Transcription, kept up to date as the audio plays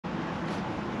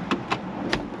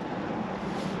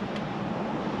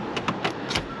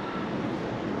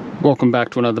Welcome back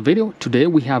to another video. Today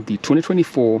we have the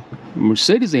 2024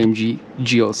 Mercedes AMG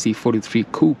GLC 43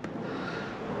 Coupe.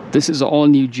 This is an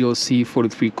all-new GLC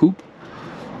 43 Coupe.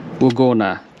 We'll go on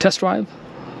a test drive,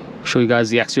 show you guys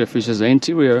the exterior features, the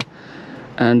interior,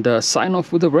 and sign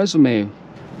off with a resume.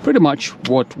 Pretty much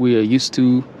what we are used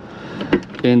to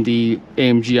in the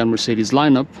AMG and Mercedes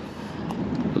lineup.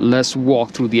 Let's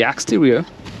walk through the exterior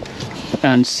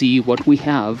and see what we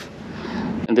have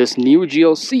in this new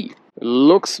GLC.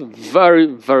 Looks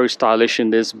very stylish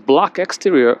in this black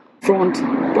exterior. Front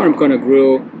bottom corner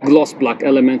grille, gloss black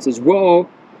elements as well,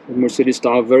 Mercedes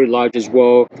style, very large as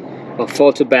well. A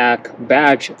filter back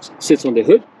badge sits on the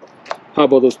hood. How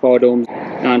about those power domes?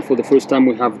 And for the first time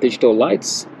we have digital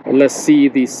lights. Let's see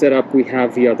the setup we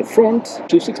have here at the front.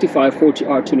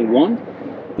 265/40R21.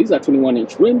 These are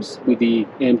 21-inch rims with the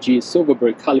AMG silver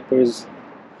brake calipers.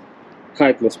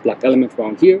 High gloss black element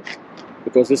around here,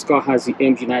 because this car has the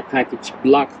AMG Night Package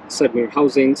black side mirror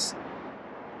housings,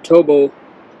 turbo,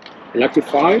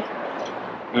 electrified,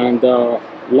 and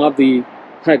love the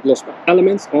high gloss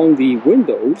elements on the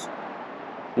windows.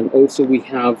 And also we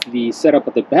have the setup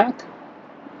at the back,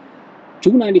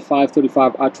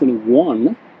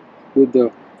 295/35R21 with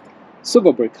the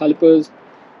silver brake calipers,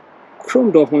 chrome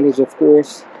door handles, of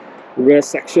course, rear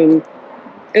section,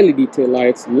 LED tail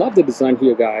lights. Love the design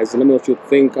here, guys. Let me know what you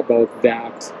think about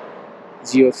that.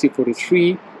 GLC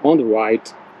 43 on the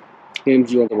right,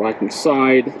 AMG on the right hand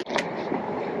side,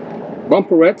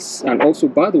 bumperettes, and also,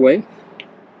 by the way,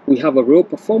 we have a real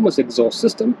performance exhaust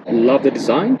system. Love the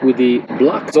design with the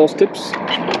black exhaust tips.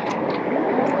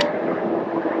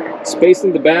 Space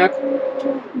in the back,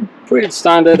 pretty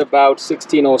standard, about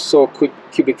 16 or so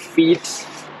cubic feet,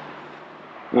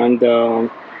 and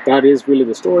that is really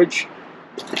the storage.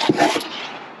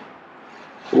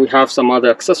 We have some other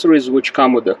accessories which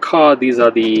come with the car. These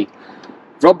are the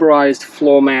rubberized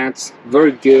floor mats,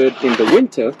 very good in the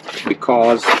winter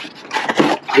because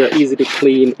they're easy to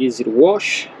clean, easy to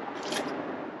wash.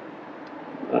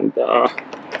 And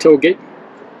tailgate.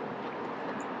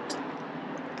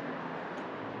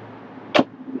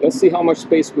 Let's see how much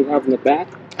space we have in the back.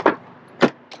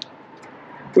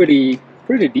 Pretty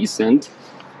decent.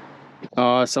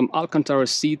 Some Alcantara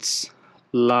seats.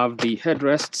 Love the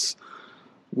headrests,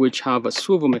 which have a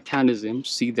swivel mechanism.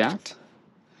 See that?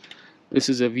 This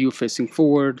is a view facing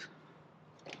forward.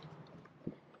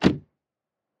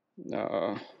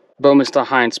 Burmester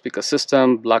Heinz speaker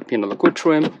system, black piano lacquer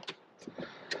trim.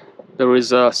 There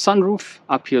is a sunroof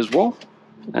up here as well,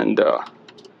 and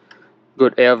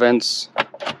good air vents.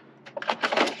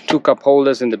 2 cup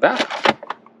holders in the back.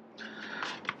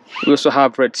 We also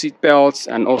have red seat belts,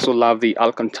 and also love the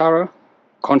Alcantara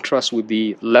contrast with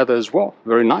the leather as well.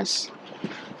 Very nice.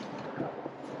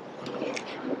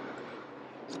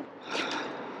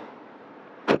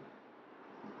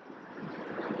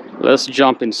 Let's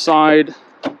jump inside,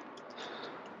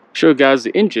 show you guys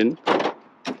the engine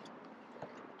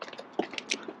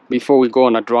before we go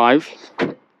on a drive.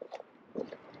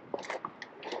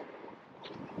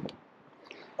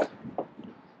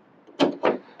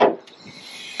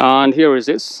 And here is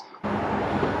this,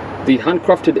 the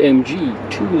handcrafted AMG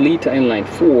 2-liter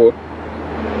inline-4.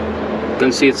 You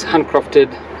can see it's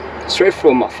handcrafted straight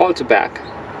from a filter back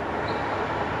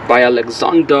by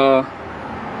Alexander.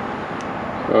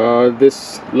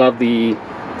 Love the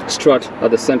strut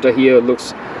at the center here.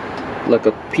 Looks like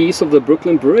a piece of the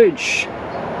Brooklyn Bridge.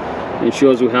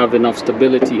 Ensures we have enough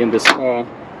stability in this car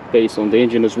based on the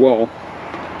engine as well.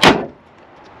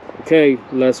 Okay,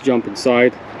 let's jump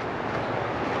inside,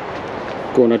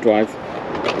 go on a drive.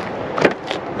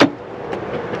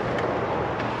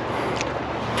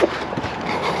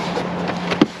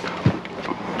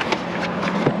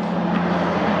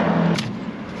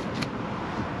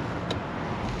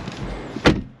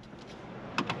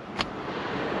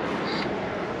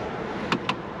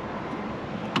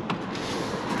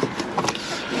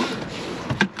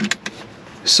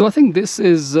 So I think this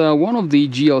is one of the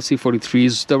GLC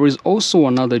 43s. There is also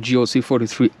another GLC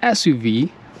 43 SUV.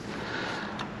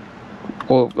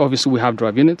 Obviously we have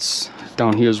drive units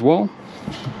down here as well.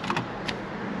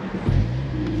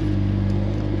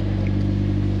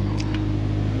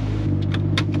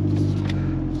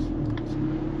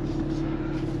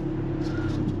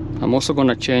 I'm also going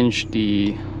to change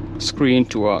the screen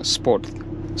to a sport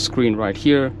screen right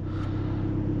here.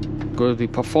 Go to the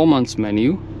performance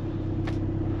menu.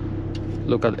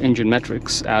 Look at engine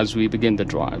metrics as we begin the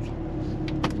drive.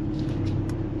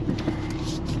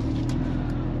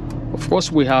 Of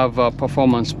course, we have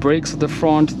performance brakes at the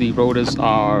front. The rotors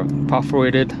are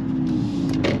perforated.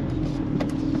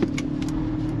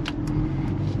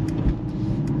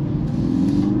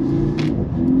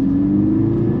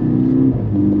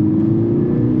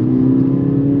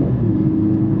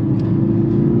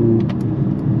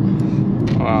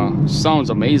 Sounds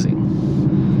amazing.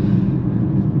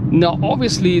 Now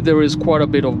obviously there is quite a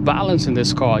bit of balance in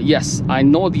this car. Yes, I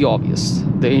know the obvious,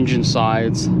 the engine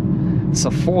sides. It's a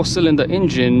 4-cylinder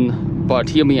engine, but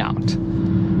hear me out.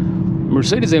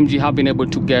 Mercedes AMG have been able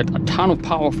to get a ton of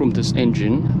power from this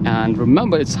engine, and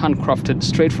remember, it's handcrafted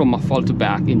straight from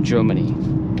Affolterbach in Germany.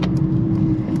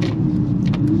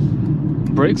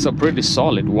 Brakes are pretty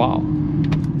solid. Wow.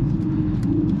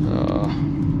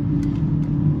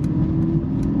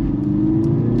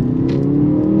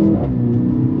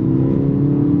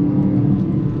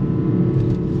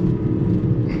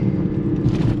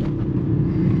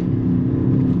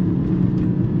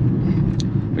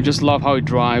 I just love how it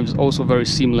drives. Also very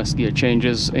seamless gear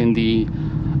changes in the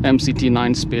MCT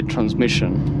 9-speed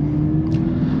transmission.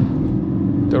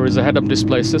 There is a head-up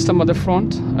display system at the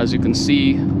front. As you can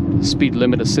see, speed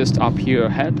limit assist up here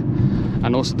ahead,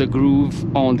 and also the groove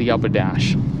on the upper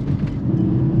dash. You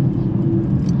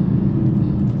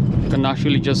can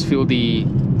actually just feel the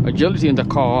agility in the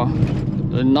car,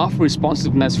 enough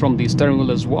responsiveness from the steering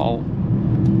wheel as well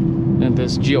in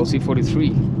this GLC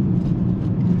 43.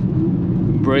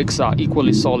 Brakes are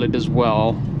equally solid as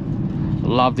well.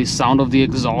 Love the sound of the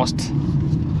exhaust.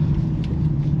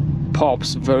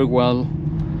 Pops very well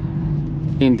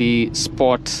in the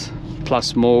Sport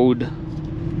Plus mode. How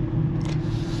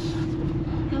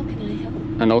can I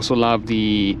help? And also love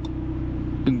the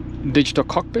digital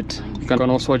cockpit. You can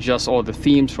also adjust all the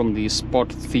themes from the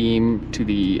Sport theme to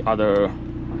the other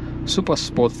Super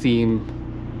Sport theme.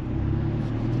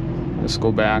 Let's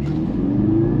go back.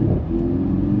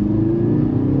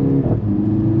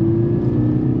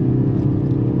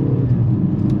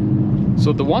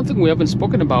 So the one thing we haven't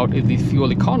spoken about is the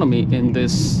fuel economy in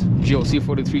this GLC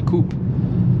 43 Coupe.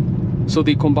 So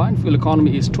the combined fuel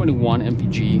economy is 21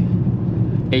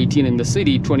 mpg, 18 in the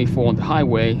city, 24 on the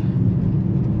highway.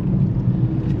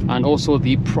 And also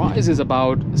the price is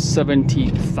about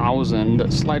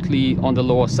 70,000, slightly on the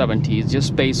lower 70s,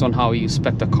 just based on how you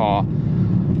spec the car.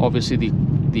 Obviously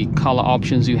the color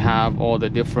options you have, all the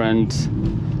different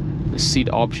seat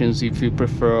options, if you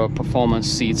prefer performance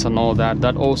seats and all that,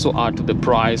 that also add to the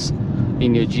price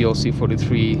in your GLC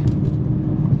 43.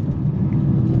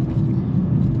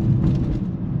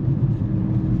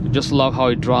 Just love how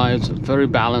it drives. Very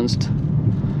balanced,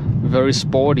 very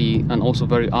sporty, and also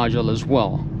very agile as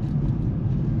well.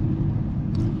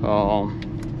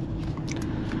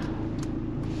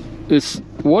 It's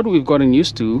what we've gotten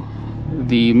used to.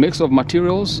 The mix of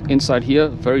materials inside here,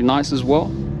 very nice as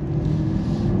well.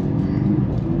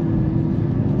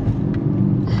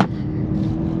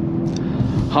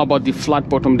 How about the flat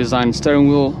bottom design steering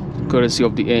wheel, courtesy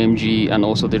of the AMG, and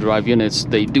also the drive units.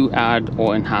 They do add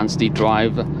or enhance the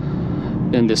drive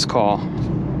in this car.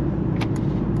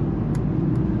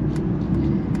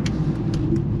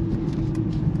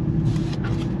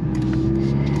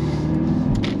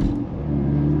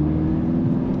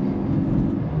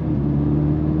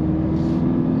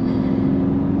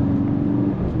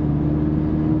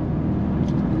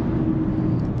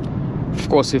 Of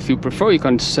course, if you prefer, you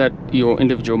can set your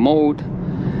individual mode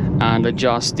and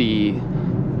adjust the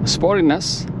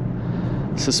sportiness,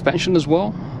 suspension as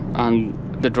well, and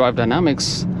the drive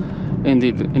dynamics in the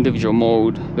individual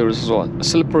mode. There is a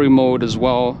slippery mode as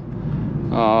well.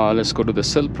 Let's go to the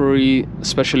slippery,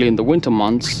 especially in the winter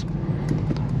months.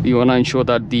 You want to ensure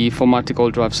that the 4MATIC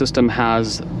all-drive system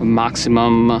has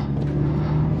maximum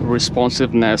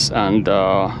responsiveness and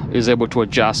is able to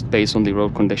adjust based on the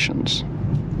road conditions.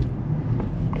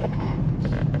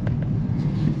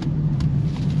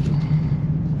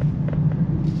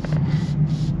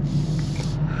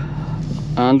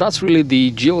 And that's really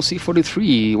the GLC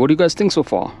 43. What do you guys think so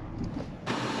far?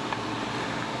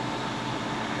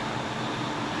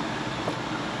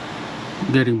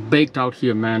 Getting baked out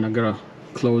here, man. I gotta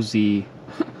close the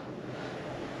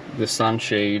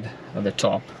sunshade at the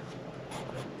top.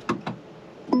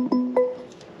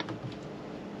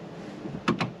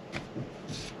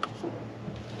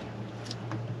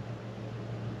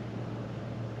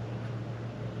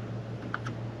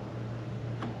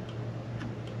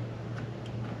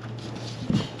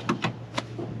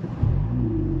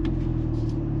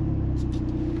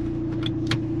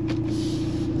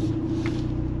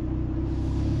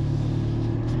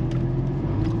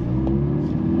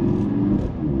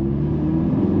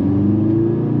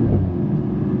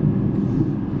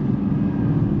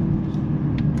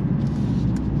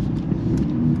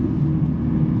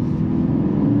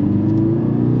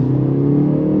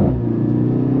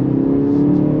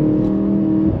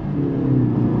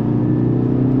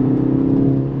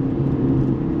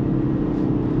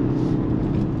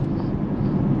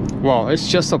 Wow, it's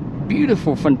just a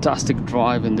beautiful, fantastic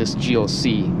drive in this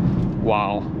GLC.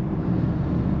 Wow.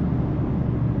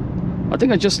 I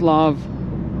think I just love,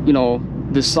 you know,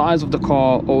 the size of the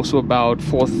car, also about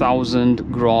 4,000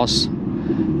 gross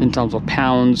in terms of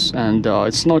pounds, and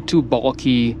it's not too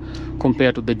bulky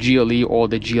compared to the GLE or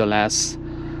the GLS.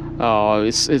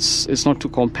 It's not too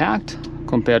compact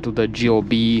compared to the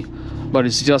GLB, but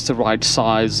it's just the right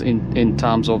size in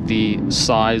terms of the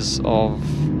size of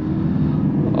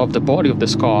the body of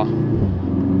this car.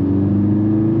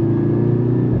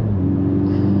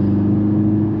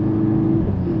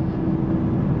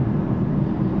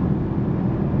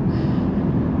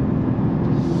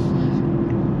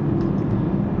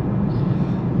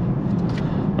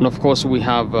 And of course we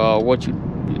have what you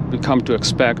come to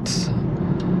expect,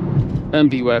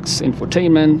 MBUX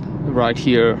infotainment right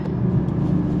here.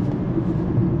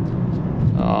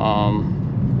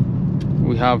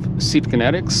 We have seat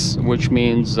kinetics, which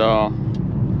means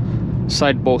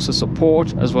side bolster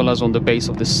support, as well as on the base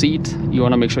of the seat. You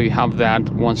want to make sure you have that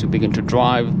once you begin to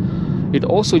drive. It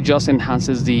also just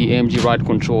enhances the AMG ride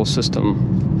control system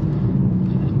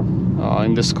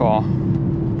in this car.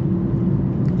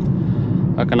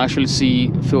 I can actually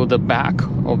feel the back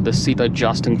of the seat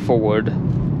adjusting forward,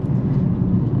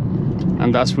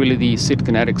 and that's really the seat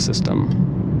kinetic system.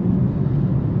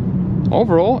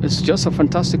 Overall, it's just a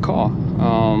fantastic car.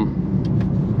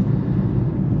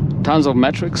 Tons of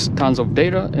metrics, tons of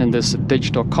data in this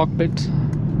digital cockpit.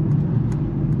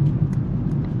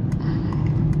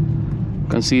 You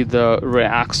can see the rear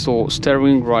axle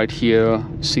steering right here.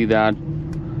 See that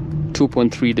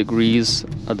 2.3 degrees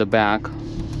at the back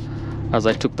as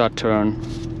I took that turn.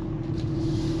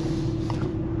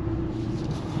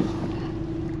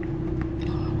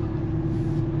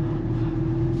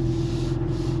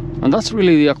 And that's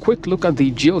really a quick look at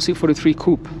the GLC 43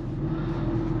 Coupe.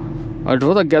 I'd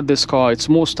rather get this car. It's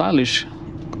more stylish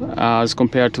as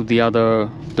compared to the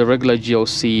regular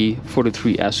GLC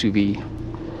 43 SUV.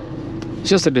 It's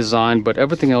just the design, but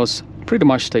everything else pretty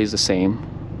much stays the same.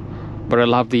 But I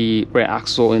love the rear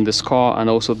axle in this car, and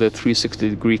also the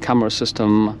 360-degree camera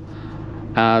system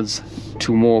adds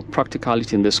to more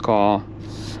practicality in this car,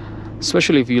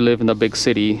 especially if you live in a big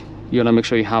city. You want to make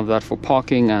sure you have that for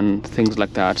parking and things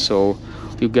like that. So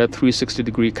you get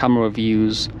 360-degree camera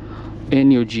views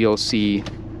in your GLC.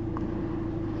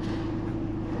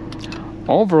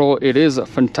 Overall, it is a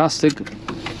fantastic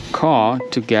car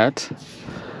to get.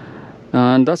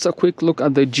 And that's a quick look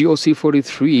at the GLC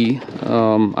 43.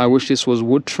 I wish this was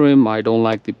wood trim. I don't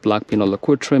like the black pinot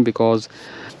liquid trim because,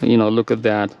 you know, look at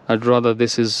that. I'd rather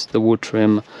this is the wood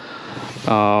trim.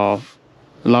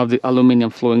 Love the aluminum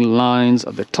flowing lines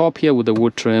at the top here with the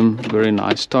wood trim. Very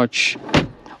nice touch.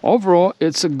 Overall,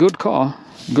 it's a good car.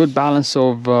 Good balance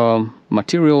of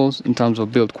materials in terms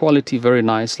of build quality. Very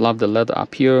nice. Love the leather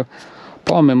up here.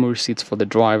 Power memory seats for the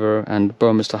driver, and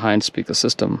Burmester high-end speaker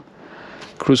system.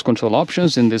 Cruise control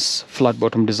options in this flat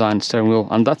bottom design steering wheel.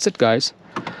 And that's it, guys.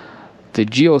 The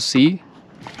GLC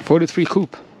 43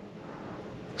 Coupe.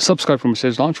 Subscribe for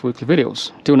Mercedes launch weekly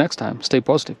videos. Till next time, stay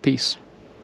positive. Peace.